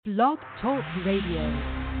Blog Talk Radio.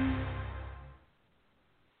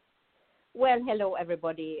 Well, hello,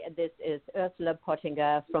 everybody. This is Ursula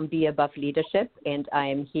Pottinger from Be Above Leadership, and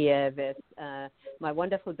I'm here with my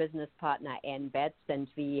wonderful business partner, Ann Betts, and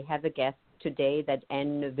we have a guest today that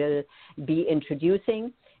Ann will be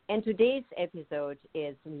introducing. And today's episode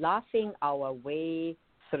is Laughing Our Way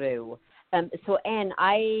Through. So, Ann,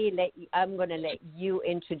 I'm going to let you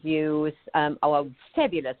introduce our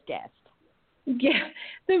fabulous guest. Yeah,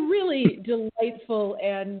 the really delightful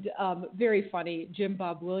and very funny Jim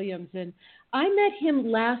Bob Williams. And I met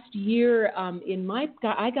him last year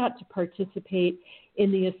I got to participate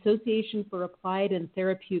in the Association for Applied and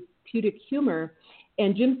Therapeutic Humor.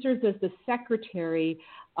 And Jim serves as the secretary.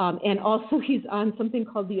 And also he's on something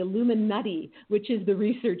called the Illuminutty, which is the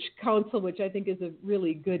research council, which I think is a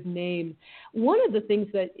really good name. One of the things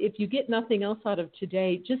that if you get nothing else out of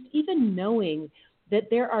today, just even knowing that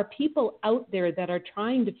there are people out there that are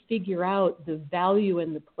trying to figure out the value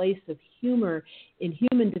and the place of humor in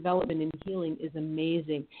human development and healing is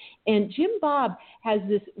amazing. And Jim Bob has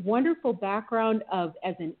this wonderful background as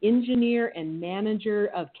an engineer and manager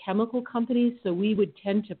of chemical companies, so we would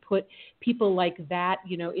tend to put people like that,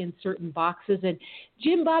 in certain boxes. And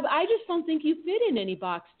Jim Bob, I just don't think you fit in any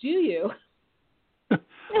box, do you?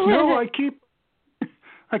 No, I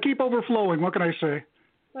keep overflowing. What can I say?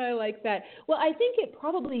 I like that. Well, I think it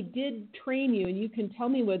probably did train you, and you can tell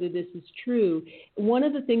me whether this is true. One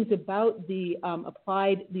of the things about the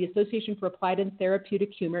Association for Applied and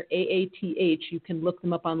Therapeutic Humor, AATH, you can look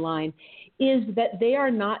them up online, is that they are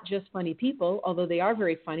not just funny people, although they are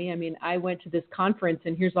very funny. I mean, I went to this conference,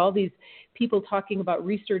 and here's all these people talking about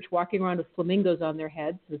research, walking around with flamingos on their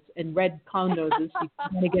heads and red clown noses. You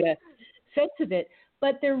kind of get a sense of it.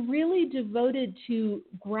 But they're really devoted to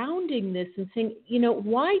grounding this and saying,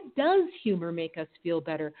 why does humor make us feel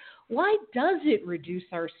better? Why does it reduce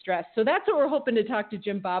our stress? So that's what we're hoping to talk to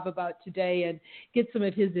Jim Bob about today and get some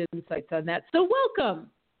of his insights on that. So welcome.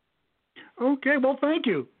 Okay, well, thank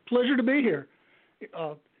you. Pleasure to be here.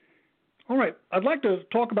 All right, I'd like to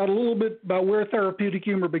talk about a little bit about where therapeutic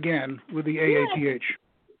humor began with the AATH.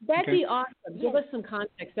 That'd be awesome. Give us some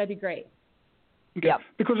context. That'd be great. Okay. Yep.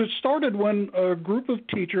 Because it started when a group of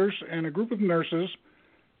teachers and a group of nurses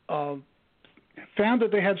found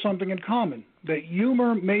that they had something in common, that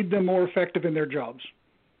humor made them more effective in their jobs.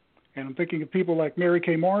 And I'm thinking of people like Mary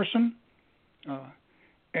Kay Morrison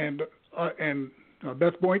and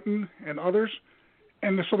Beth Boynton and others.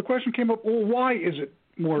 And so the question came up, well, why does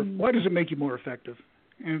it make you more effective?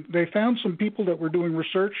 And they found some people that were doing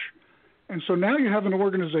research. And so now you have an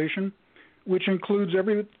organization which includes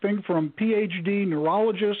everything from PhD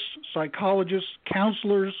neurologists, psychologists,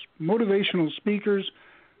 counselors, motivational speakers,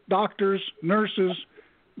 doctors, nurses,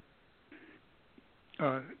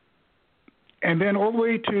 and then all the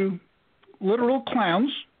way to literal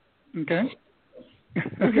clowns, okay?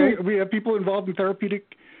 Okay, we have people involved in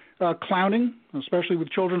therapeutic clowning, especially with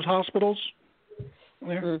children's hospitals.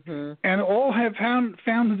 And all have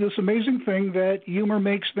found this amazing thing that humor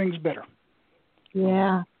makes things better.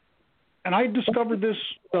 Yeah. And I discovered this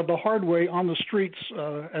the hard way on the streets,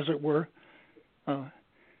 as it were. And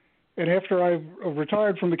after I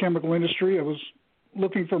retired from the chemical industry, I was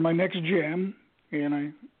looking for my next jam, and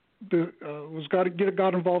I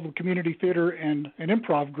got involved with community theater and an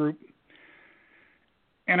improv group.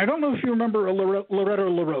 And I don't know if you remember Loretta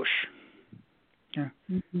LaRoche. Yeah.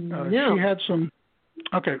 No. She had some.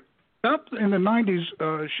 Okay. Up in the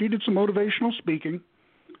 90s, she did some motivational speaking.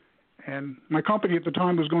 And my company at the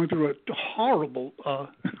time was going through a horrible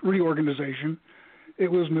reorganization.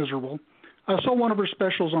 It was miserable. I saw one of her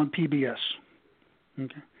specials on PBS.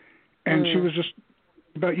 Okay. And she was just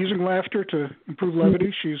about using laughter to improve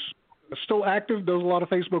levity. She's still active, does a lot of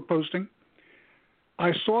Facebook posting.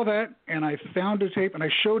 I saw that, and I found a tape, and I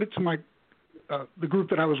showed it to my the group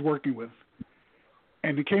that I was working with.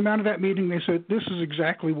 And it came out of that meeting, they said, this is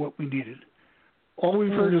exactly what we needed. All we've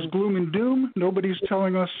heard is gloom and doom. Nobody's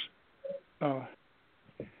telling us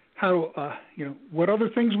what other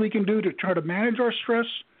things we can do to try to manage our stress.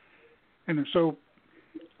 And so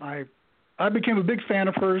I became a big fan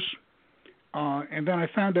of hers. And then I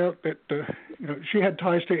found out that, she had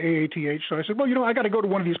ties to AATH. So I said, well, I got to go to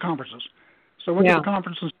one of these conferences. So I went to the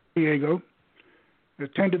conference in San Diego,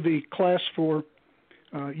 attended the class for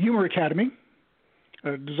Humor Academy,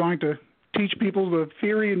 designed to teach people the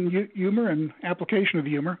theory and humor and application of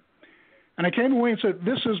humor. And I came away and said,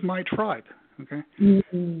 this is my tribe, okay?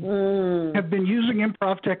 Mm-hmm. Have been using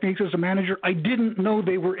improv techniques as a manager. I didn't know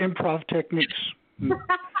they were improv techniques.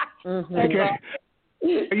 Okay.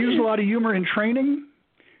 I used a lot of humor in training,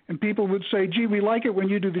 and people would say, "Gee, we like it when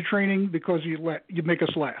you do the training because you make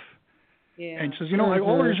us laugh." Yeah. And he says, I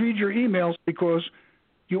always read your emails because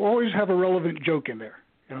you always have a relevant joke in there.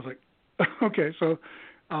 And I was like, okay, so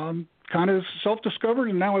kind of self-discovered,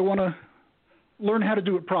 and now I want to learn how to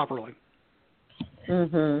do it properly.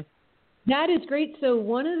 Mm-hmm. That is great. So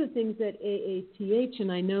one of the things at AATH,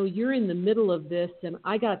 and I know you're in the middle of this, and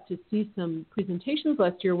I got to see some presentations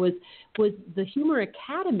last year, was the Humor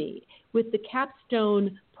Academy with the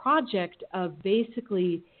capstone project of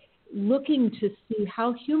basically looking to see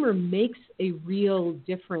how humor makes a real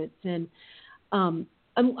difference. And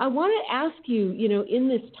I want to ask you, in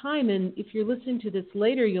this time, and if you're listening to this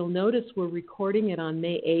later, you'll notice we're recording it on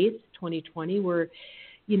May 8th, 2020, where,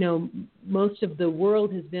 most of the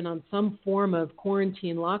world has been on some form of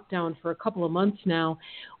quarantine lockdown for a couple of months now.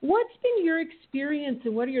 What's been your experience,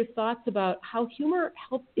 and what are your thoughts about how humor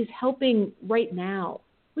is helping right now?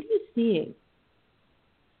 What are you seeing?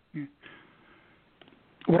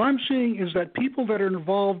 What I'm seeing is that people that are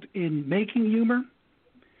involved in making humor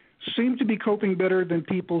seem to be coping better than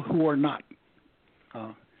people who are not.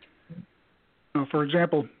 For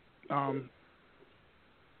example, I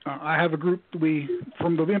have a group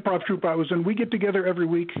from the improv troupe I was in. We get together every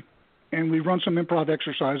week and we run some improv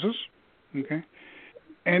exercises. Okay,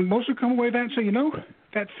 and most will come away with that and say,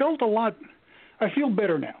 that felt a lot. I feel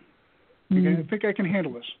better now. Okay, I think I can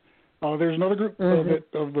handle this. There's another group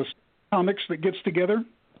of the comics that gets together,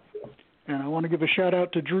 and I want to give a shout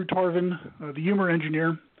out to Drew Tarvin, the humor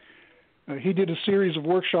engineer. He did a series of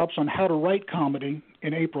workshops on how to write comedy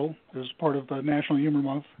in April as part of National Humor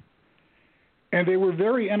Month, and they were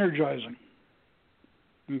very energizing.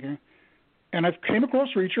 Okay, and I've came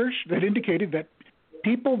across research that indicated that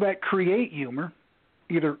people that create humor,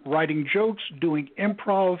 either writing jokes, doing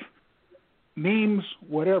improv, memes,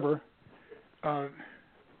 whatever,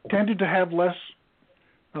 tended to have less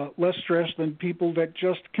stress than people that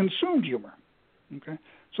just consumed humor. Okay,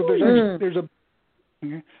 so there's a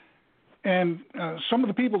okay? And some of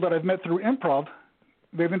the people that I've met through improv,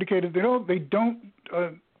 they've indicated they don't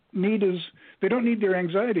need their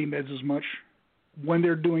anxiety meds as much when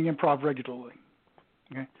they're doing improv regularly.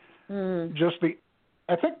 Okay,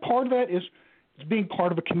 I think part of that is being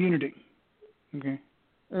part of a community. Okay,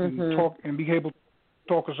 and being able to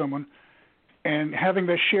talk with someone. And having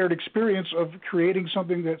that shared experience of creating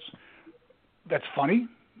something that's funny,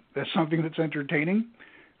 that's something that's entertaining,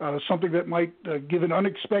 something that might give an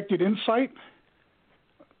unexpected insight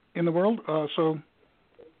in the world. So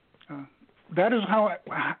that is how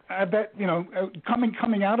I bet,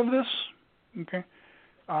 coming out of this, okay,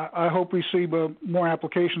 I hope we see more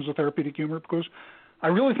applications of therapeutic humor, because I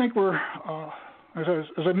really think we're, as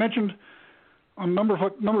I mentioned on a number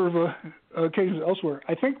of occasions elsewhere,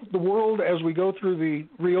 I think the world, as we go through the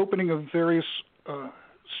reopening of various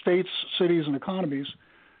states, cities, and economies,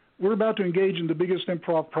 we're about to engage in the biggest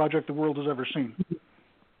improv project the world has ever seen.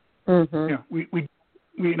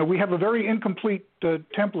 We have a very incomplete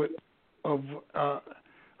template of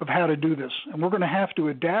how to do this, and we're going to have to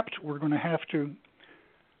adapt. We're going to have to,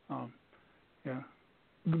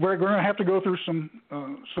 we're going to have to go through some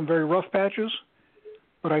very rough patches,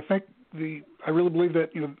 but I think I really believe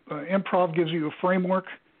that improv gives you a framework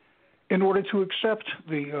in order to accept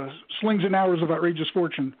the slings and arrows of outrageous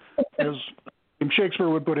fortune, as Shakespeare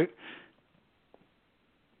would put it.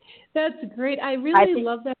 That's great. I really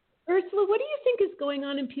love that. Ursula, what do you think is going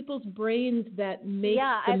on in people's brains that make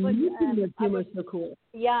the humor so cool?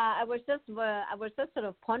 Yeah, I was just sort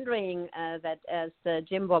of pondering that as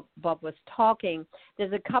Jim Bob was talking.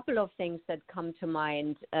 There's a couple of things that come to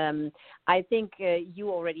mind. I think you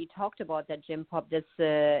already talked about that, Jim Bob.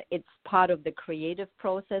 It's part of the creative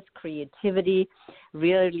process. Creativity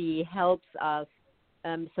really helps us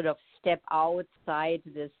sort of step outside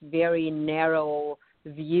this very narrow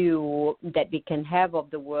view that we can have of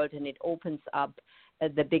the world, and it opens up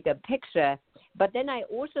the bigger picture. But then I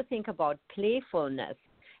also think about playfulness.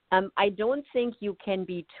 I don't think you can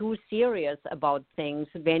be too serious about things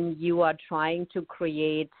when you are trying to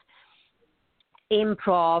create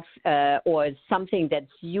improv or something that's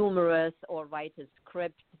humorous, or write a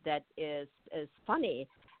script that is funny.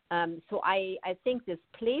 So I think this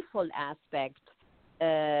playful aspect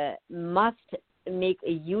must make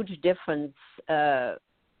a huge difference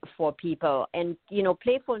for people. And,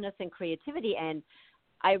 playfulness and creativity, and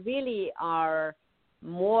I really are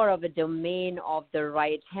more of a domain of the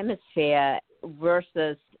right hemisphere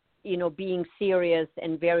versus, being serious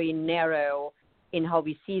and very narrow in how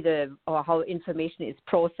we see or how information is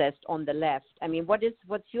processed on the left. I mean, what's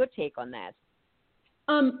your take on that?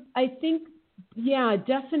 I think Yeah,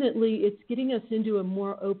 definitely. It's getting us into a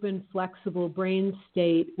more open, flexible brain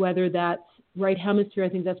state, whether that's right hemisphere. I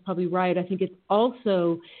think that's probably right. I think it's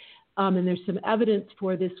also, and there's some evidence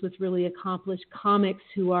for this with really accomplished comics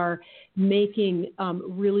who are making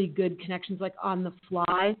really good connections, like on the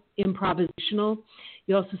fly, improvisational.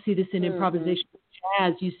 You also see this in improvisational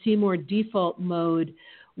jazz. You see more default mode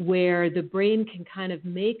where the brain can kind of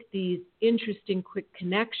make these interesting, quick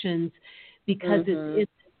connections because it's in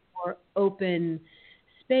a more open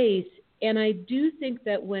space. And I do think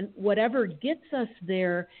that when whatever gets us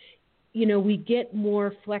there, we get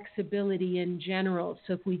more flexibility in general.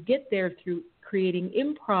 So if we get there through creating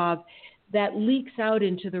improv, that leaks out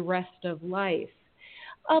into the rest of life.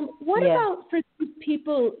 What about for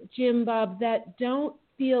people, Jim Bob, that don't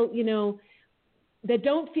feel, that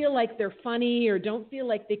don't feel like they're funny or don't feel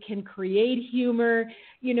like they can create humor?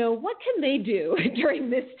 What can they do during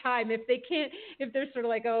this time if they're sort of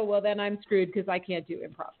like, oh, well, then I'm screwed because I can't do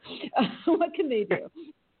improv? What can they do?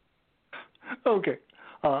 Okay.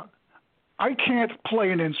 I can't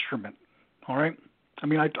play an instrument, all right? I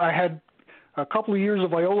mean, I had a couple of years of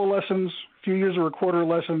viola lessons, a few years of recorder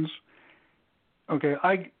lessons. Okay,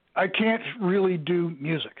 I can't really do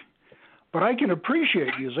music, but I can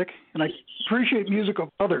appreciate music, and I appreciate music of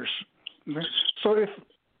others. Okay? So if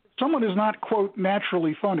someone is not, quote,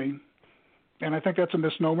 naturally funny, and I think that's a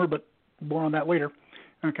misnomer, but more on that later,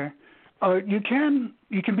 okay, you can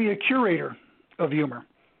be a curator of humor.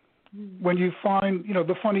 When you find,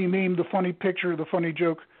 the funny meme, the funny picture, the funny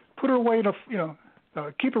joke, put it away to,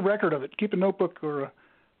 keep a record of it, keep a notebook or a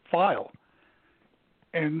file,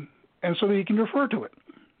 and so that you can refer to it,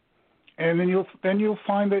 and then you'll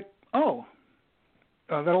find that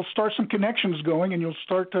that'll start some connections going, and you'll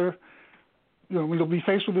start to, when you'll be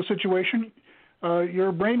faced with a situation,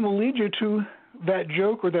 your brain will lead you to that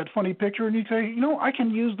joke or that funny picture, and you say, I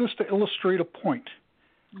can use this to illustrate a point,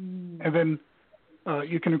 and then.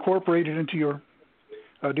 You can incorporate it into your,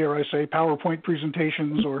 dare I say, PowerPoint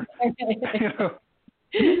presentations or,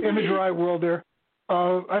 imagery world there.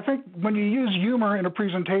 I think when you use humor in a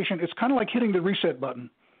presentation, it's kind of like hitting the reset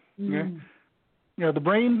button. Okay? The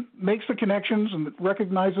brain makes the connections and it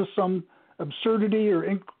recognizes some absurdity or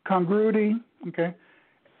incongruity, okay,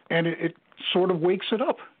 and it sort of wakes it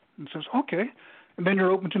up and says, okay, and then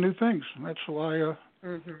you're open to new things. That's why,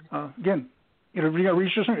 again,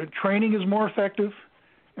 research training is more effective,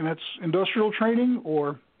 and that's industrial training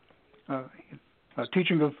or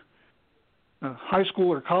teaching of high school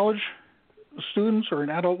or college students or in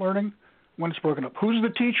adult learning when it's broken up. Who's the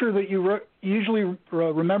teacher that you usually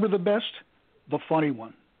remember the best? The funny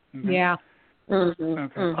one. Okay? Yeah.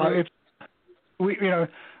 Okay.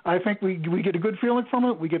 I think we get a good feeling from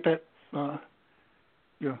it. We get that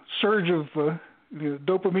surge of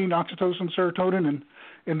dopamine, oxytocin, serotonin, and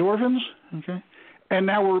endorphins, okay, and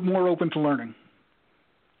now we're more open to learning,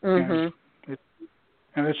 and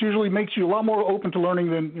it usually makes you a lot more open to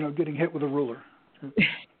learning than getting hit with a ruler.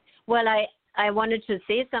 Well, I wanted to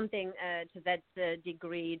say something to that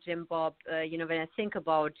degree, Jim Bob. When I think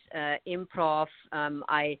about improv, Ann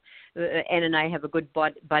and I have a good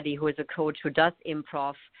buddy who is a coach who does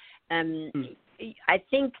improv. I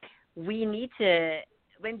think we need to,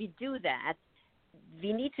 when we do that,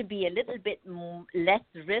 we need to be a little bit less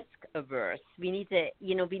risk averse. We need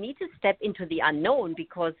to step into the unknown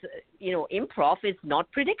because, improv is not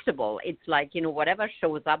predictable. It's like, whatever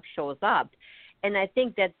shows up. And I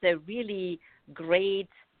think that's a really great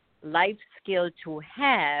life skill to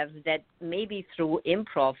have that maybe through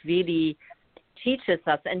improv really teaches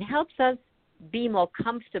us and helps us be more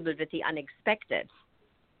comfortable with the unexpected.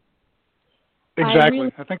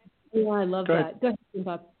 Exactly. I love that. Go ahead,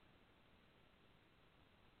 Bob.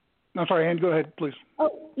 I'm sorry, Ann, go ahead, please.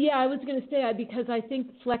 Oh, yeah, I was going to say, because I think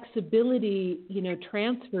flexibility,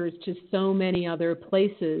 transfers to so many other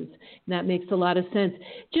places, and that makes a lot of sense.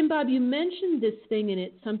 Jim Bob, you mentioned this thing, and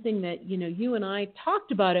it's something that, you and I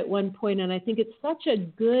talked about at one point, and I think it's such a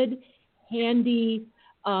good, handy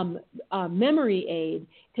memory aid,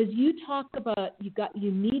 because you talk about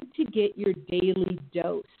you need to get your daily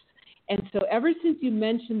dose. And so ever since you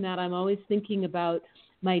mentioned that, I'm always thinking about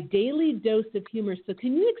my daily dose of humor. So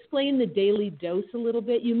can you explain the daily dose a little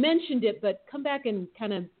bit? You mentioned it, but come back and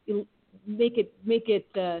kind of make it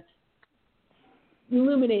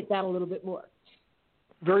illuminate that a little bit more.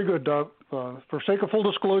 Very good, Doug. For sake of full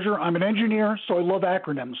disclosure, I'm an engineer, so I love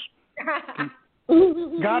acronyms.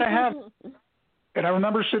 Gotta have it. And I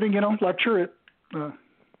remember sitting in a lecture at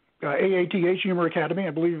AATH Humor Academy.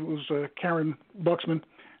 I believe it was Karen Buxman,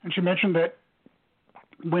 and she mentioned that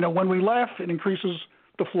when we laugh, it increases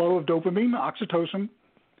the flow of dopamine, oxytocin,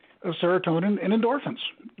 serotonin, and endorphins,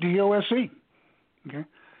 DOSE. Okay,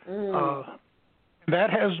 that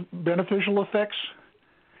has beneficial effects.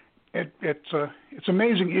 It's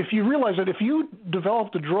amazing if you realize that if you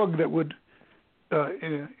developed a drug that would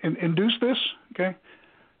induce this, okay,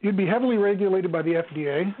 you'd be heavily regulated by the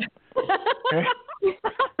FDA. Okay.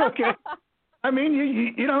 Okay. I mean,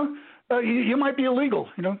 you might be illegal.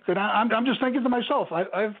 I'm just thinking to myself.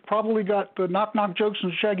 I've probably got the knock jokes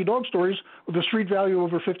and shaggy dog stories with a street value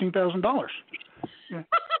over $15,000. Yeah.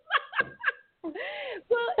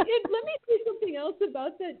 Well, let me say something else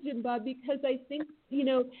about that, Jim Bob, because I think,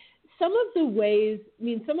 some of the ways,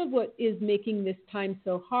 some of what is making this time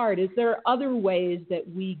so hard is there are other ways that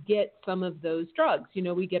we get some of those drugs.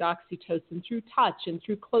 We get oxytocin through touch and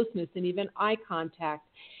through closeness and even eye contact.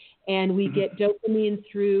 And we get dopamine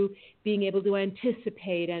through being able to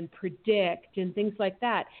anticipate and predict and things like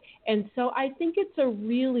that. And so I think it's a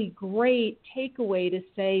really great takeaway to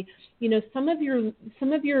say, some of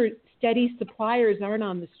your steady suppliers aren't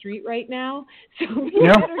on the street right now. So you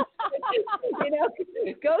better,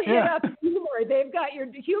 go hit up Humor. They've got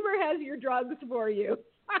Humor has your drugs for you.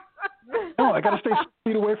 No, I got to stay 6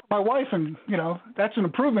 feet away from my wife, and that's an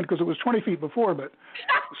improvement because it was 20 feet before, but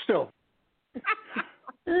still.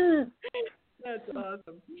 That's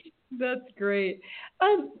awesome. That's great.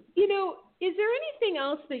 Is there anything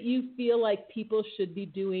else that you feel like people should be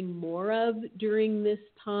doing more of during this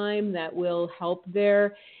time that will help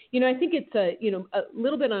their, I think it's a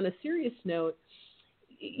little bit on a serious note,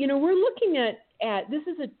 we're looking at this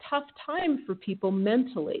is a tough time for people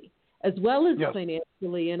mentally as well as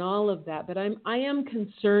financially and all of that. But I am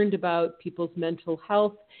concerned about people's mental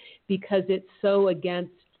health because it's so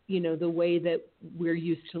against the way that we're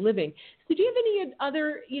used to living. So do you have any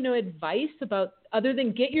other, advice about, other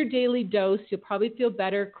than get your daily dose, you'll probably feel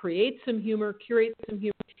better, create some humor, curate some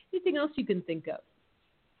humor, anything else you can think of?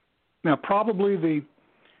 Now, probably the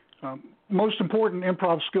most important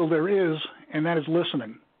improv skill there is, and that is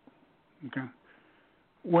listening. Okay.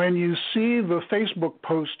 When you see the Facebook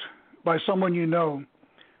post by someone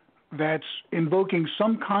that's invoking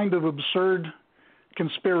some kind of absurd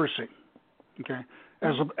conspiracy, okay,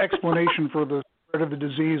 as an explanation for the spread of the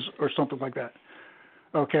disease or something like that.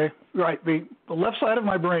 Okay, right. The left side of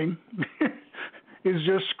my brain is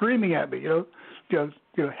just screaming at me.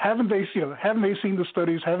 Haven't they seen the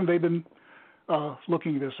studies? Haven't they been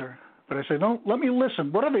looking at this? But I say, no. Let me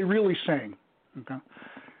listen. What are they really saying? Okay,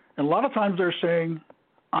 and a lot of times they're saying,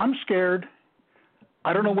 I'm scared.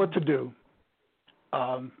 I don't know what to do.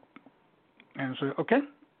 And I say, okay.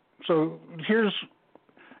 So here's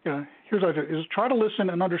what I do, is try to listen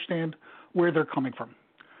and understand where they're coming from.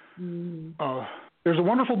 There's a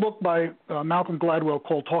wonderful book by Malcolm Gladwell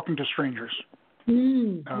called Talking to Strangers.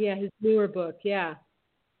 His newer book, Yeah,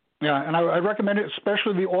 and I recommend it,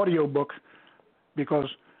 especially the audio book, because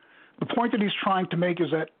the point that he's trying to make is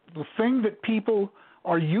that the thing that people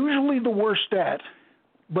are usually the worst at,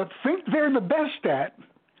 but think they're the best at,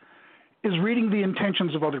 is reading the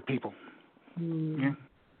intentions of other people. Yeah?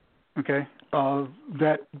 Okay,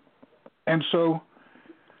 and so,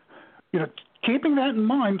 keeping that in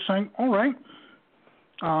mind, saying, all right,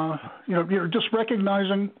 you're just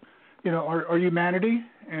recognizing, our humanity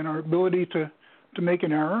and our ability to make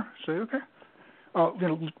an error. Say, okay,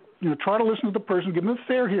 try to listen to the person, give them a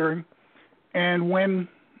fair hearing, and when,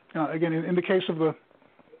 again, in the case of the,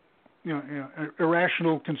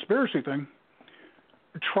 irrational conspiracy thing,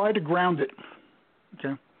 try to ground it.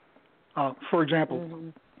 Okay, for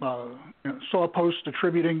example. Saw a post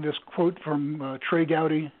attributing this quote from Trey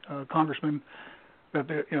Gowdy, congressman, that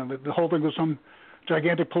the whole thing was some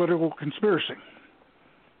gigantic political conspiracy,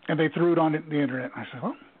 and they threw it on the internet. I said,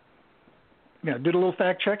 well, did a little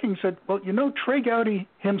fact checking. Said, well, Trey Gowdy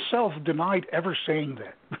himself denied ever saying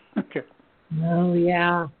that. Okay. Oh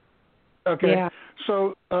yeah. Okay. Yeah.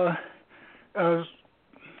 So,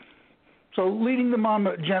 so leading them on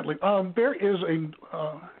gently. There is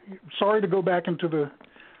sorry to go back into the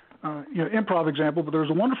improv example, but there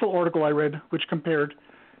was a wonderful article I read which compared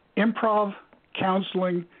improv,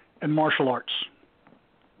 counseling, and martial arts.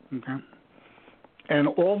 Okay, and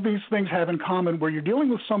all these things have in common where you're dealing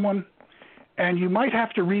with someone, and you might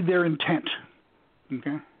have to read their intent.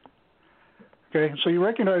 Okay, so you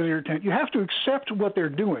recognize their intent. You have to accept what they're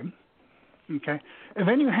doing. Okay, and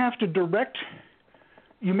then you have to direct.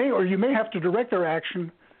 You may have to direct their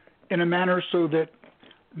action in a manner so that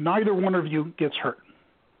neither one of you gets hurt.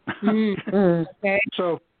 Okay.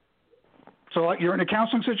 So you're in a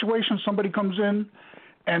counseling situation. Somebody comes in,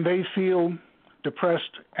 and they feel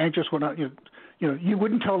depressed, anxious. Whatnot. You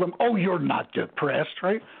wouldn't tell them, "Oh, you're not depressed,"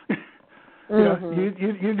 right?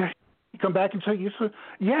 You come back and say,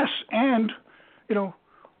 "Yes," and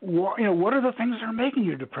what are the things that are making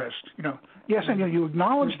you depressed? Yes, and you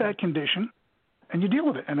acknowledge that condition, and you deal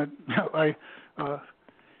with it. And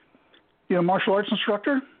martial arts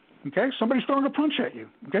instructor. Okay, somebody's throwing a punch at you.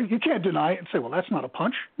 Okay, you can't deny it and say, "Well, that's not a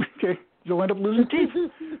punch." Okay, you'll end up losing teeth.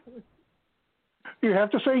 You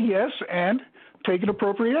have to say yes and take an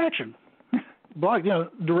appropriate action. Direct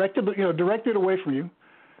it away from you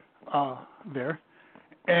there.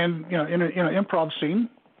 And in an improv scene,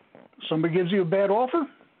 somebody gives you a bad offer.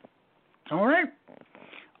 All right,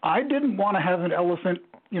 I didn't want to have an elephant,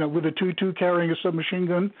 with a tutu carrying a submachine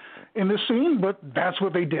gun in this scene, but that's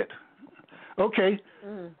what they did. Okay,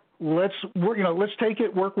 let's take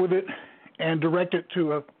it, work with it, and direct it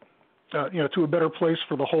to a better place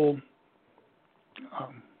for the whole.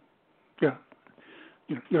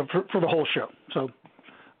 For the whole show. So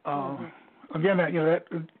again,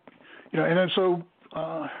 and then so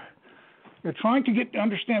trying to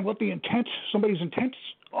understand what somebody's intents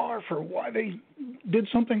are for why they did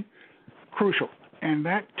something, crucial, and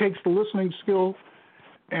that takes the listening skill,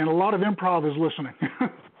 and a lot of improv is listening.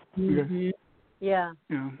 Okay. Yeah.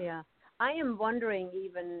 I am wondering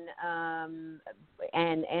even,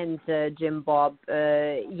 and Jim Bob,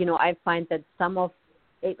 I find that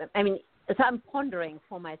so I'm pondering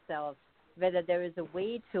for myself whether there is a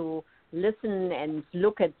way to listen and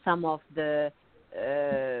look at some of the,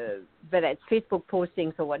 whether it's Facebook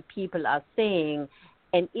postings or what people are saying,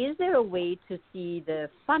 and is there a way to see the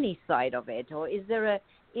funny side of it, or is there a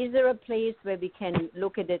place where we can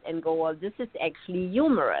look at it and go, well, this is actually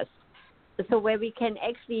humorous? So where we can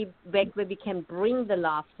bring the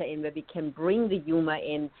laughter in, where we can bring the humor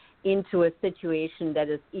into a situation that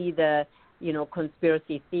is either,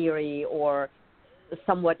 conspiracy theory or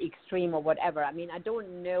somewhat extreme or whatever. I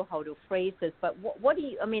don't know how to phrase this, but what do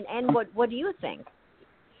you, Ann, what do you think?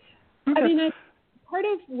 Part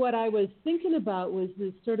of what I was thinking about was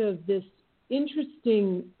this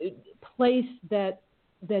interesting place that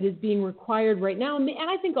is being required right now, and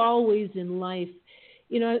I think always in life.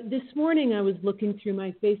 This morning I was looking through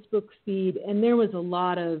my Facebook feed, and there was a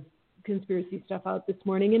lot of conspiracy stuff out this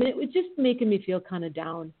morning, and it was just making me feel kind of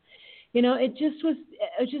down. I just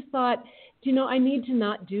thought, I need to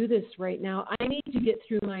not do this right now. I need to get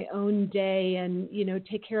through my own day and,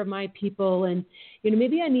 take care of my people. And,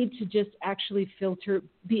 maybe I need to just actually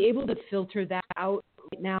be able to filter that out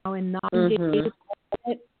right now and not engage with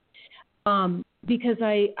it. Because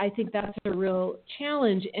I think that's a real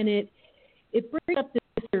challenge. And it brings up this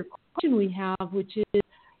other question we have, which is,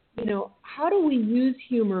 how do we use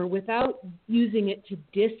humor without using it to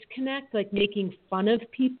disconnect, like making fun of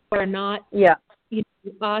people or not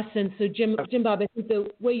us? And so, Jim Bob, I think the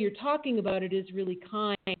way you're talking about it is really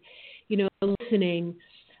kind, listening.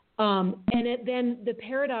 Then the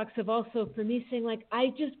paradox of also, for me, saying, like, I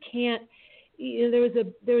just can't, there was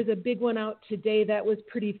a big one out today that was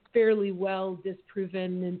fairly well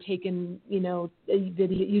disproven and taken, a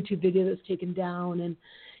YouTube video that's taken down, and,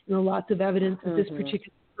 lots of evidence that this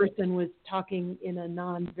particular person was talking in a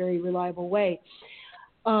non-very reliable way.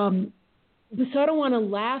 So I don't want to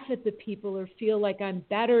laugh at the people or feel like I'm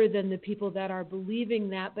better than the people that are believing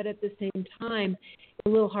that, but at the same time, it's a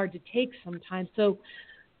little hard to take sometimes. So,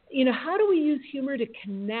 how do we use humor to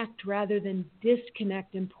connect rather than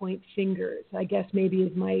disconnect and point fingers, I guess maybe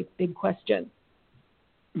is my big question.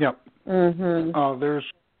 Yeah. I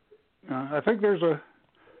think there's a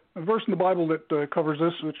verse in the Bible that covers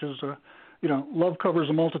this, which is, love covers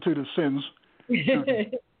a multitude of sins.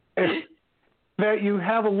 That you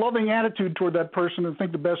have a loving attitude toward that person and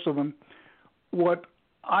think the best of them. What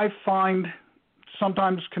I find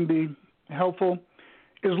sometimes can be helpful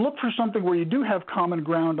is look for something where you do have common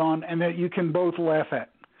ground on and that you can both laugh at.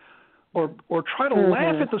 Or try to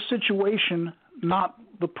laugh at the situation, not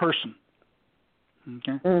the person.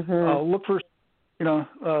 Okay? Look for,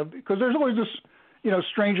 because there's always this,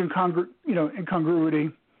 strange incongruity.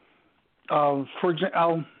 For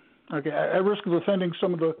example, at risk of offending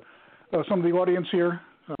some of the audience here.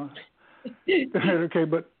 Okay,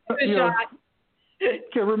 but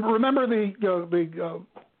remember the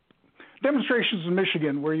demonstrations in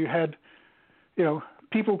Michigan where you had,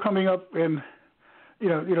 people coming up and,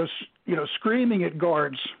 screaming at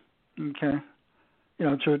guards, okay,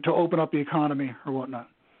 to open up the economy or whatnot,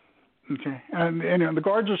 okay, and the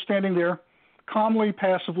guards are standing there, calmly,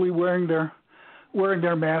 passively wearing their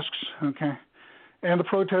masks, okay, and the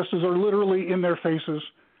protesters are literally in their faces,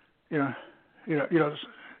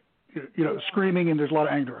 screaming, and there's a lot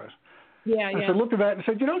of anger. Yeah. So I looked at that and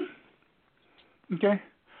said, okay,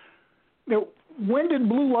 when did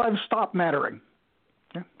blue lives stop mattering?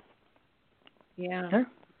 Okay. Yeah. Okay.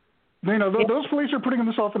 Those police are putting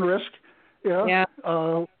themselves in risk, Yeah.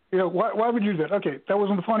 Why would you do that? Okay, that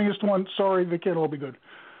wasn't the funniest one. Sorry, they can't all be good.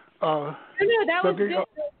 That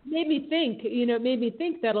made me think. It made me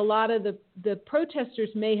think that a lot of the protesters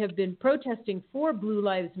may have been protesting for Blue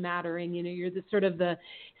Lives Mattering. You're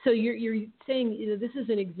so you're saying this is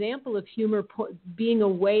an example of humor being a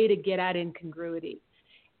way to get at incongruity,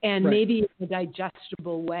 and maybe in a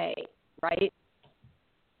digestible way, right?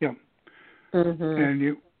 Yeah. Mm-hmm. And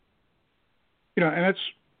and that's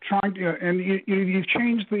trying to, and you've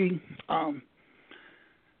changed the,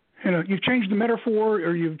 you've changed the metaphor,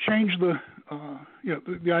 or you've changed the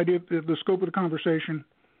idea, the scope of the conversation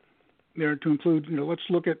there to include, let's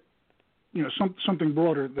look at, something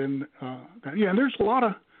broader than that. Yeah, and there's a lot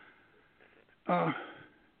of,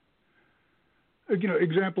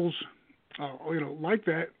 examples, like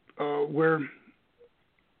that, where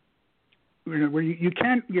you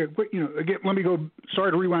can't, again, let me go,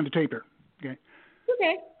 sorry to rewind the tape here.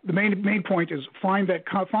 Okay. The main point is find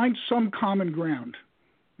some common ground,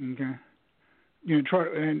 okay?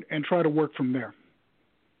 Try to work from there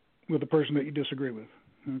with the person that you disagree with,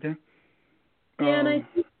 okay? Yeah, and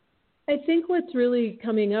I think what's really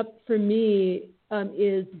coming up for me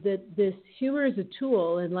is that this humor is a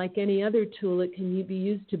tool, and like any other tool, it can be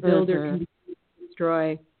used to build or can be used to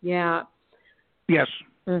destroy. Yeah. Yes.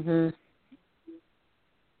 Mm-hmm.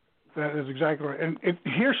 That is exactly right. And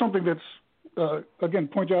here's something that's again,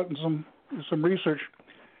 points out in some research,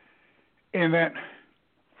 in that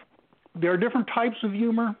there are different types of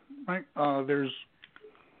humor, right? There's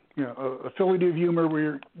affiliative humor, where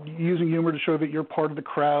you're using humor to show that you're part of the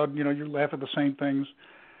crowd. You laugh at the same things.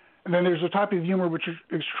 And then there's a type of humor which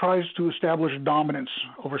tries to establish dominance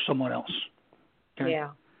over someone else. Okay?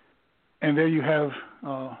 Yeah. And there you have,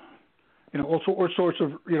 all sorts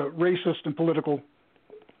of racist and political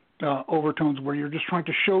overtones, where you're just trying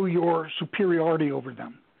to show your superiority over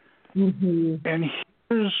them. Mm-hmm. And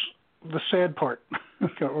here's the sad part,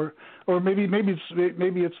 or maybe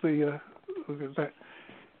it's the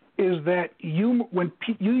that when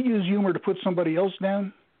you use humor to put somebody else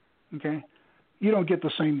down, okay, you don't get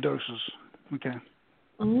the same doses, okay.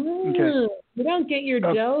 Oh, okay. You don't get your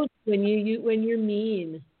dose when you're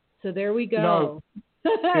mean. So there we go. No.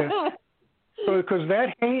 Yeah. So because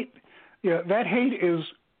that hate is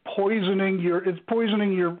poisoning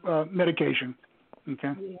your medication.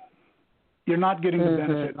 Okay, you're not getting the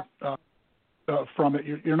benefit from it.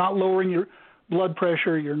 You're not lowering your blood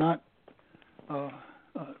pressure. You're not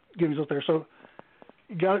getting yourself there. So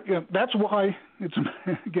that's why it's,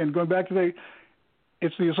 again, going back to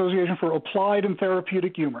it's the Association for Applied and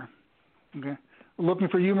Therapeutic Humor. Okay, looking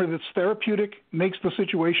for humor that's therapeutic, makes the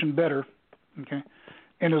situation better. Okay,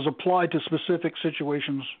 and is applied to specific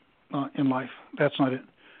situations in life. That's not it.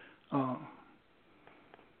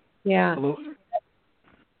 Yeah.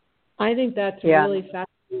 I think that's really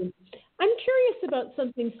fascinating. I'm curious about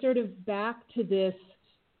something sort of back to this,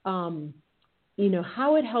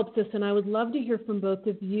 how it helps us, and I would love to hear from both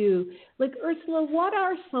of you. Like, Ursula, what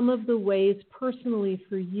are some of the ways personally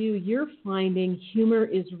for you're finding humor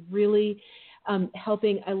is really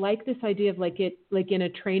helping? I like this idea of like in a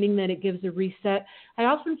training that it gives a reset. I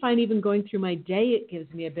often find even going through my day, it gives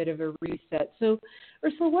me a bit of a reset. So,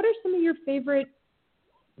 Ursula, what are some of your favorite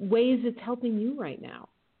ways it's helping you right now?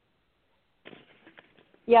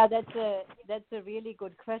 Yeah, that's a really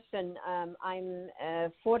good question. I'm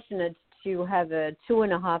fortunate to have a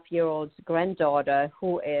 2.5-year-old granddaughter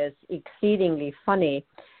who is exceedingly funny.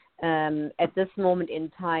 At this moment in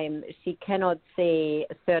time, she cannot say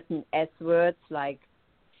certain S words like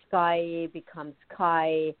sky becomes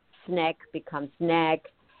kai, snack becomes snack.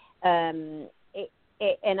 And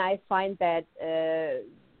I find that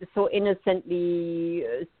so innocently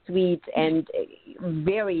sweet and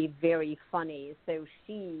very, very funny. So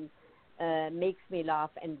she makes me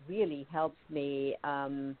laugh and really helps me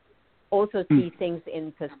also see things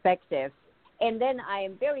in perspective. And then I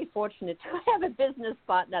am very fortunate to have a business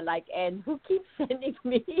partner like Ann, who keeps sending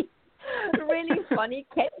me really funny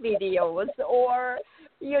cat videos or,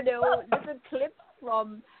 little clips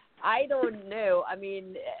from, I don't know,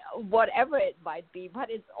 whatever it might be,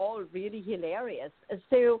 but it's all really hilarious.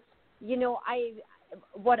 So,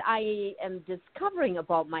 what I am discovering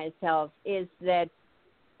about myself is that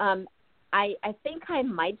I think I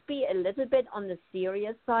might be a little bit on the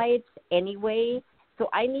serious side anyway. So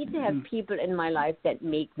I need to have people in my life that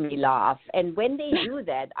make me laugh. And when they do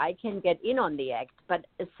that, I can get in on the act. But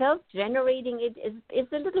self-generating it is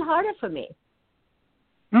a little harder for me.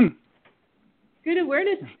 Good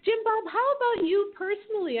awareness. Jim Bob, how about you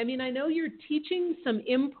personally? I know you're teaching some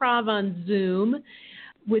improv on Zoom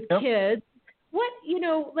with kids.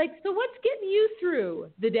 so what's getting you through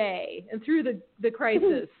the day and through the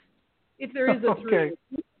crisis, if there is a through? Okay.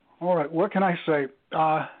 All right. What can I say?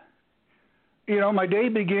 My day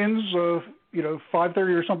begins, 5:30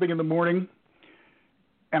 or something in the morning,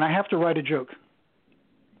 and I have to write a joke.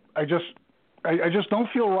 I just don't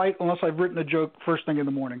feel right unless I've written a joke first thing in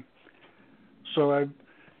the morning. So I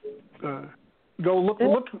go look.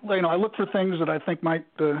 I look for things that I think might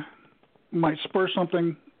spur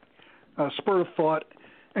something, spur a thought,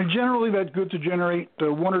 and generally that's good to generate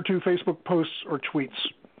one or two Facebook posts or tweets.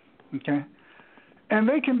 Okay, and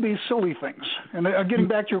they can be silly things. And getting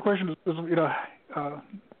back to your question, I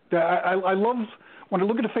love when I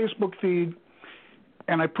look at the Facebook feed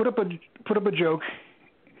and I put up a joke.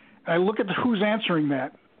 I look at who's answering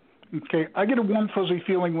that. Okay, I get a warm fuzzy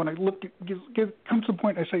feeling when I look. Comes to the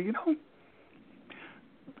point I say,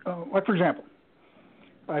 like for example,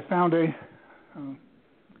 I found a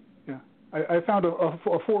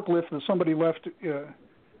forklift that somebody left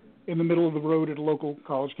in the middle of the road at a local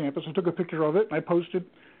college campus. I took a picture of it and I posted,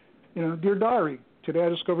 Dear Diary, today I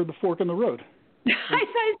discovered the fork in the road. I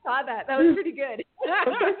saw that. That was pretty good.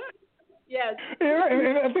 Yes. Yeah,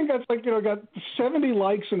 and I think that's got 70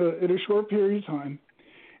 likes in a short period of time.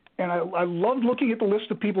 And I loved looking at the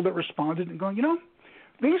list of people that responded and going,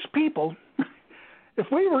 these people, if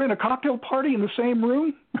we were in a cocktail party in the same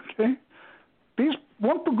room, okay,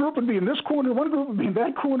 one group would be in this corner, one group would be in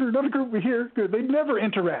that corner, another group would be here. They'd never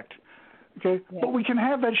interact, okay? Yeah. But we can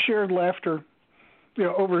have that shared laughter,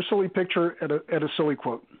 over a silly picture at a silly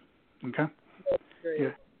quote, okay? That's great.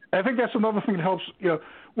 Yeah. I think that's another thing that helps,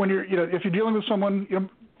 when you're, if you're dealing with someone, and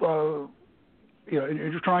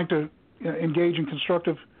you're trying to engage in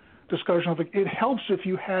constructive discussion. I think it helps if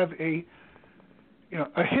you have a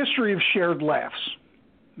history of shared laughs,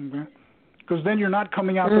 okay? Because then you're not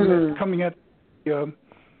coming at as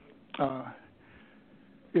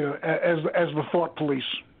the thought police,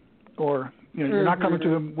 or you're not coming to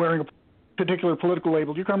them wearing a particular political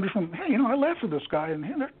label. You're coming from, hey, I laughed at this guy, and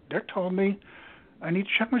they're telling me I need to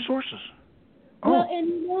check my sources. Well,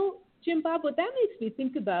 and Jim Bob, what that makes me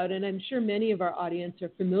think about, and I'm sure many of our audience are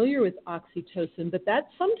familiar with oxytocin, but that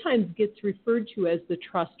sometimes gets referred to as the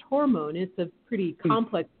trust hormone. It's a pretty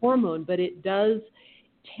complex hormone, but it does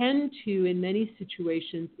tend to, in many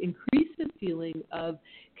situations, increase the feeling of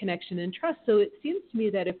connection and trust. So it seems to me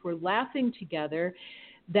that if we're laughing together,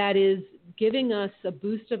 that is giving us a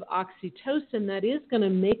boost of oxytocin that is going to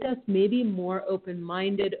make us maybe more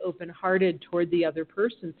open-minded, open-hearted toward the other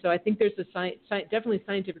person. So I think there's definitely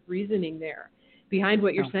scientific reasoning there behind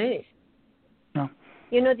what you're saying. No.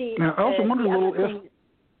 I also wonder a little if...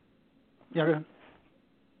 Yeah, go ahead.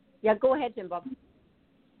 Yeah, go ahead, Jim Bob.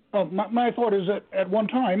 Oh, my thought is that at one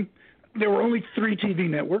time there were only 3 TV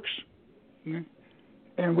networks, and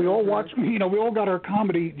we all watched. We all got our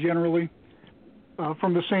comedy generally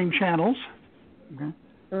from the same channels. Okay?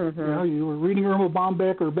 You were reading Irma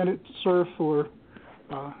Bombeck or Bennett Cerf or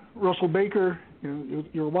Russell Baker. You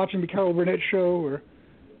were watching the Carol Burnett show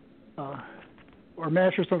or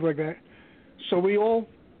MASH or something like that. So we all,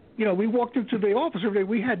 we walked into the office every day.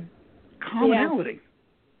 We had commonality.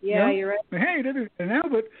 Yeah, you're right. Hey, and now,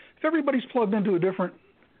 but if everybody's plugged into a different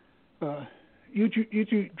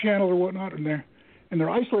YouTube channel or whatnot, and they're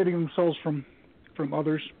isolating themselves from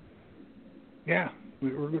others, yeah, we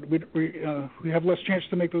have less chance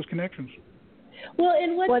to make those connections. Well,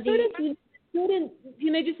 and what sort of can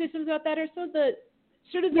I just say something about that, or so the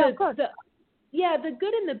good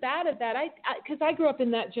and the bad of that. Because I grew up in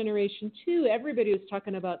that generation too. Everybody was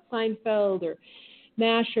talking about Seinfeld or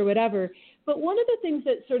MASH or whatever. But one of the things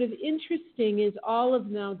that's sort of interesting is all of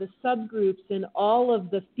now the subgroups and all of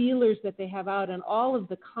the feelers that they have out and all of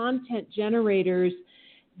the content generators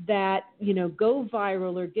that, go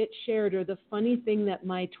viral or get shared, or the funny thing that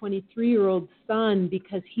my 23-year-old son,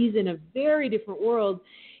 because he's in a very different world,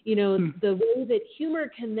 the way that humor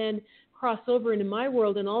can then cross over into my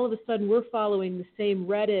world, and all of a sudden we're following the same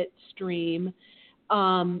Reddit stream.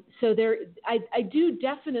 So I do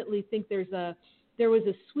definitely think there was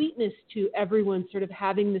a sweetness to everyone sort of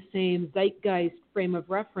having the same zeitgeist frame of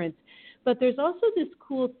reference. But there's also this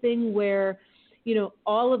cool thing where,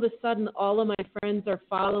 all of a sudden all of my friends are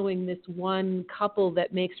following this one couple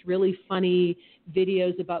that makes really funny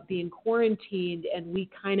videos about being quarantined, and we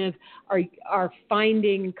kind of are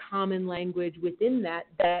finding common language within that,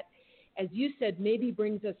 as you said, maybe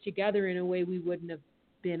brings us together in a way we wouldn't have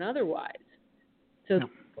been otherwise. So,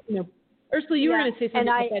 Ursula, you were going to say something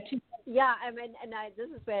about that too. Yeah, this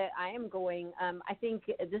is where I am going. I think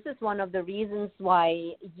this is one of the reasons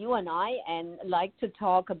why you and I like to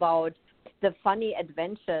talk about the funny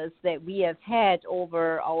adventures that we have had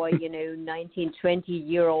over our, 19,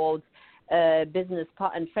 20-year-old business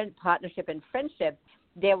partnership and friendship,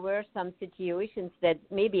 there were some situations that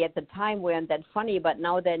maybe at the time weren't that funny, but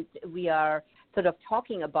now that we are sort of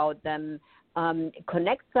talking about them,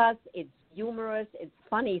 connects us. It's humorous. It's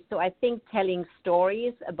funny. So I think telling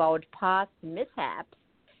stories about past mishaps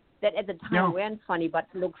that at the time weren't funny but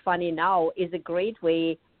look funny now is a great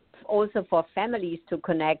way also for families to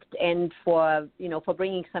connect and for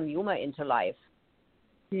bringing some humor into life.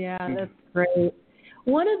 Yeah, that's great.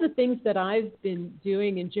 One of the things that I've been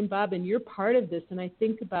doing, and Jim Bob, and you're part of this, and I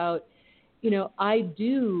think about, I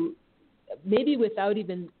do, maybe without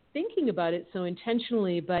even thinking about it so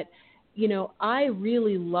intentionally, but, I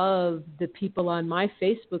really love the people on my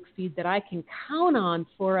Facebook feed that I can count on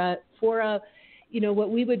for a what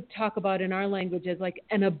we would talk about in our language as like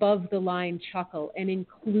an above-the-line chuckle, an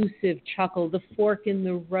inclusive chuckle, the fork in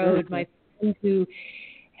the road. My friend who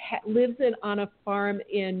lives on a farm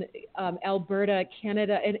in Alberta,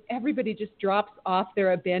 Canada, and everybody just drops off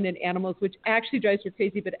their abandoned animals, which actually drives her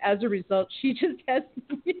crazy. But as a result, she just has,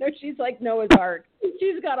 she's like Noah's Ark.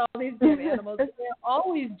 She's got all these dead animals. They're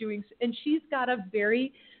always doing, and she's got a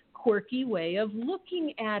very quirky way of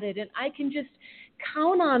looking at it. And I can just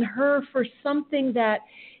count on her for something that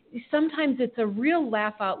sometimes it's a real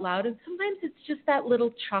laugh out loud, and sometimes it's just that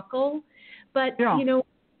little chuckle. But,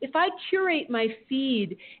 if I curate my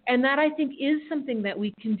feed, and that I think is something that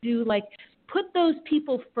we can do, like put those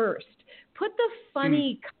people first. Put the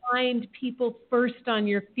funny, kind people first on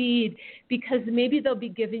your feed, because maybe they'll be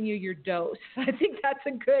giving you your dose. I think that's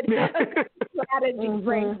a good strategy,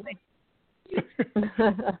 frankly. You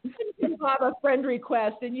can have a friend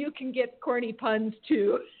request, and you can get corny puns,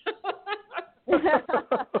 too. Yeah.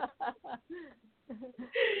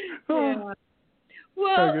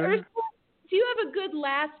 Well, Ursula, do you have a good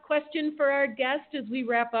last question for our guest as we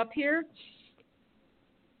wrap up here?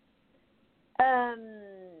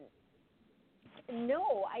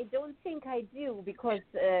 No, I don't think I do, because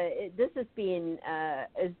this has been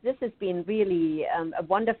really a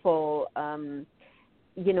wonderful, a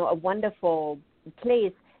wonderful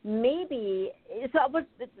place. Maybe so. I was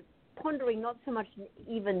pondering not so much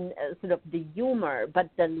even sort of the humor, but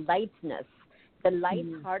the lightness, the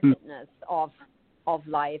lightheartedness of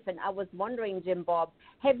life. And I was wondering, Jim Bob,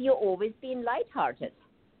 have you always been lighthearted?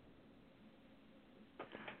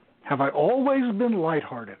 Have I always been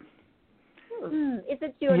lighthearted? Is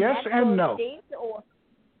it your yes natural and no. state, or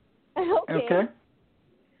Okay.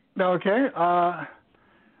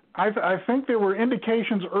 I think there were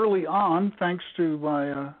indications early on, thanks to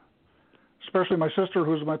my, especially my sister,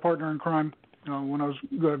 who was my partner in crime when I was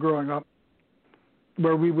growing up,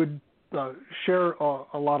 where we would share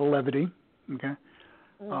a lot of levity. Okay.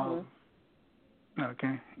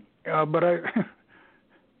 But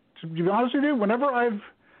to be honest with you, whenever I've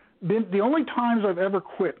been, the only times I've ever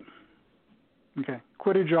quit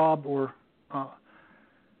a job or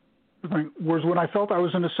was when I felt I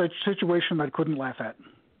was in a situation that I couldn't laugh at.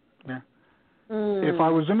 Okay. If I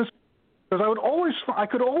was in a, because I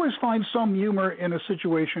could always find some humor in a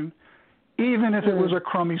situation, even if it was a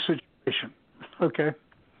crummy situation. Okay.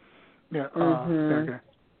 Yeah. Okay.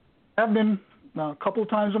 I've been a couple of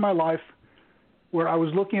times in my life where I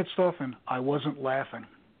was looking at stuff and I wasn't laughing.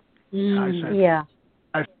 And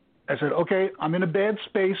I said, okay, I'm in a bad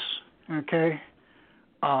space, okay,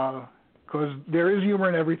 because there is humor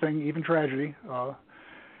in everything, even tragedy,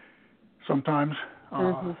 sometimes.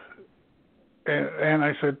 And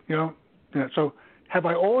I said, so have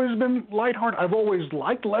I always been lighthearted? I've always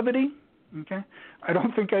liked levity, okay. I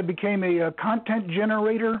don't think I became a content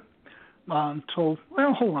generator until,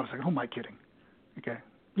 well, hold on a second, who am I kidding? Okay.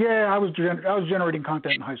 Yeah, I was generating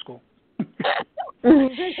content in high school. Jim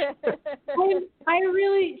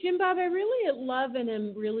Bob, I really love and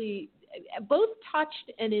am really both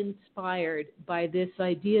touched and inspired by this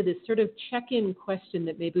idea, this sort of check-in question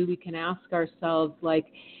that maybe we can ask ourselves, like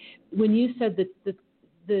when you said that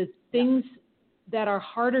the things that are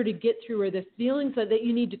harder to get through or the feelings that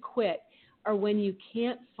you need to quit are when you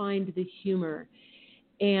can't find the humor.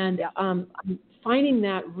 And I'm finding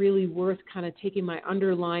that really worth kind of taking my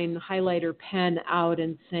underline highlighter pen out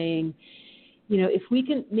and saying, if we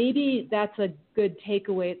can, maybe that's a good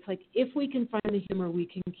takeaway. It's like, if we can find the humor, we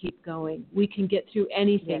can keep going. We can get through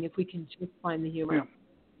anything if we can just find the humor.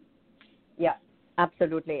 Yeah,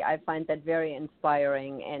 absolutely. I find that very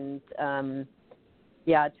inspiring. And,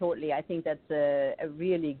 totally. I think that's a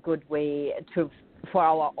really good way for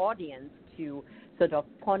our audience to sort of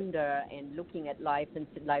ponder and looking at life and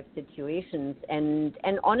life situations and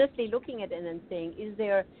honestly looking at it and saying,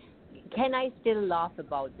 can I still laugh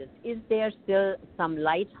about this? Is there still some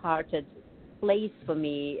lighthearted place for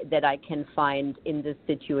me that I can find in this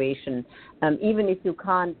situation? Even if you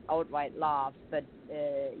can't outright laugh, but,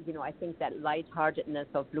 I think that lightheartedness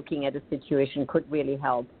of looking at a situation could really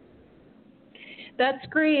help. That's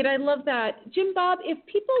great. I love that. Jim Bob, if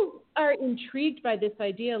people are intrigued by this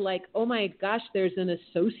idea, like, oh my gosh, there's an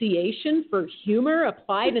association for humor,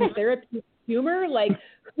 applied in therapeutic humor, like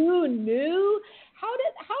who knew? How do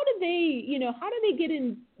they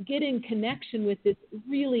get in connection with this?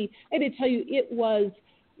 Really, I had to tell you, it was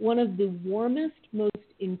one of the warmest, most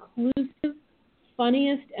inclusive,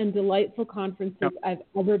 funniest, and delightful conferences I've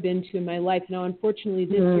ever been to in my life. Now, unfortunately,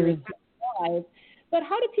 this year is live. But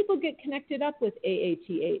how do people get connected up with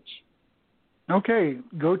AATH? Okay,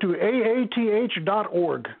 go to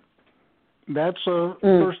AATH.org. That's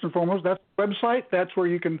first and foremost. That's the website. That's where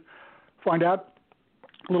you can find out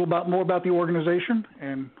a little bit more about the organization.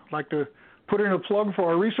 And I'd like to put in a plug for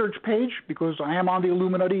our research page, because I am on the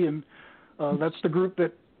Illuminutty, and that's the group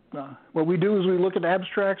that what we do is we look at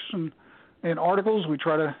abstracts and articles. We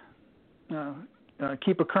try to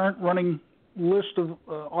keep a current running list of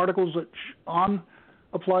articles that on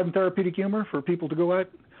applied and therapeutic humor for people to go at.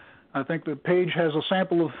 I think the page has a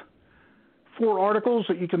sample of 4 articles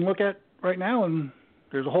that you can look at right now, and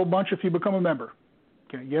there's a whole bunch if you become a member.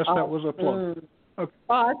 Okay, yes, that was a plug. Okay.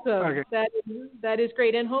 Awesome. Okay. That is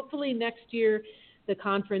great. And hopefully next year the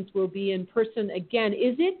conference will be in person again.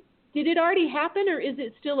 Did it already happen, or is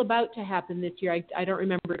it still about to happen this year? I don't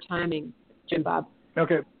remember timing, Jim Bob.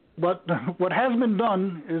 Okay. What has been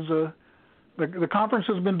done is the conference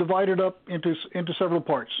has been divided up into several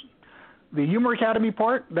parts. The Humor Academy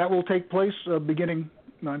part, that will take place beginning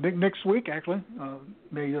next week, actually,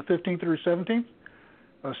 May 15th through 17th.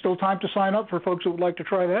 Still time to sign up for folks that would like to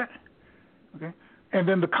try that. Okay. And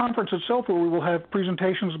then the conference itself, where we will have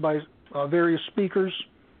presentations by various speakers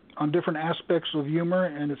on different aspects of humor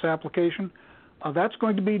and its application, that's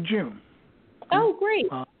going to be June. Oh, great.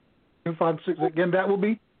 June 5, 6, again, that will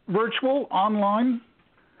be virtual, online,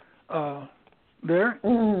 there.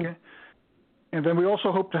 Okay. And then we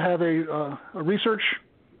also hope to have a research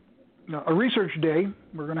day.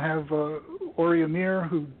 We're going to have Ori Amir,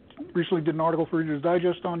 who recently did an article for Reader's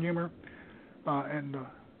Digest on humor,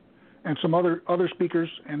 and some other speakers.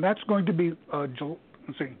 And that's going to be, let's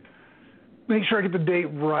see, make sure I get the date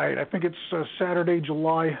right. I think it's Saturday,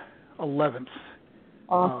 July 11th.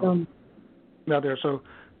 Awesome. Out there. So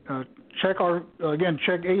check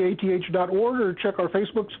AATH.org or check our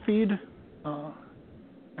Facebook feed.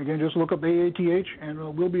 Again, just look up AATH, and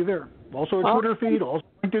we'll be there. Also a Twitter feed, also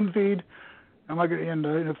LinkedIn feed, and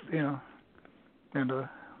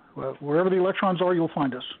wherever the electrons are, you'll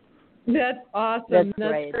find us. That's awesome.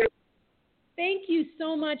 That's great. Thank you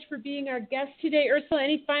so much for being our guest today, Ursula.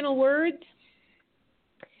 Any final words?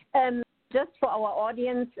 Just for our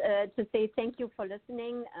audience to say thank you for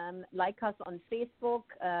listening. Like us on Facebook.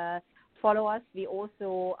 Follow us. We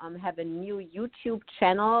also have a new YouTube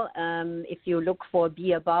channel. If you look for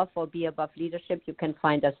Be Above or Be Above Leadership, you can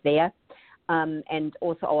find us there. And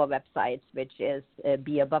also our website, which is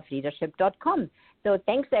beaboveleadership.com. So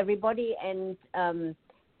thanks, everybody. And,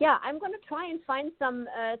 I'm going to try and find some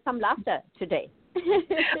laughter today. You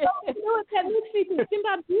know what, that makes me think. Jim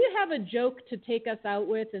Bob, do you have a joke to take us out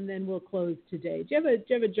with, and then we'll close today? Do you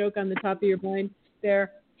have a joke on the top of your mind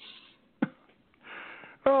there?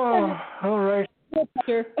 Oh, all right.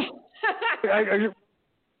 Sure.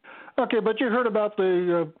 Okay, but you heard about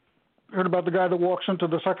the guy that walks into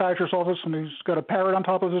the psychiatrist's office and he's got a parrot on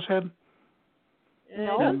top of his head?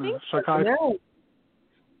 No, I don't think so. No.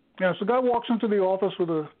 Yeah, so the guy walks into the office with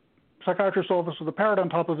a psychiatrist's office with a parrot on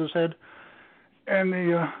top of his head, and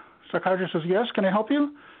the psychiatrist says, "Yes, can I help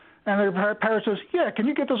you?" And the parrot says, "Yeah, can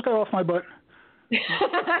you get this guy off my butt?"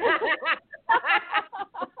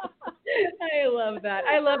 I love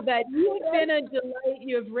that. You have been a delight.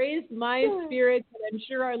 You have raised my spirits, and I'm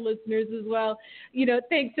sure our listeners as well.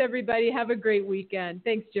 Thanks, everybody. Have a great weekend.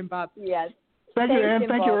 Thanks, Jim Bob. Yes. Thank you, Ann.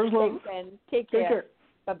 Thank you, Ursula. Thanks, Ann. Take care. Take care.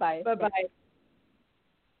 Bye-bye. Bye-bye.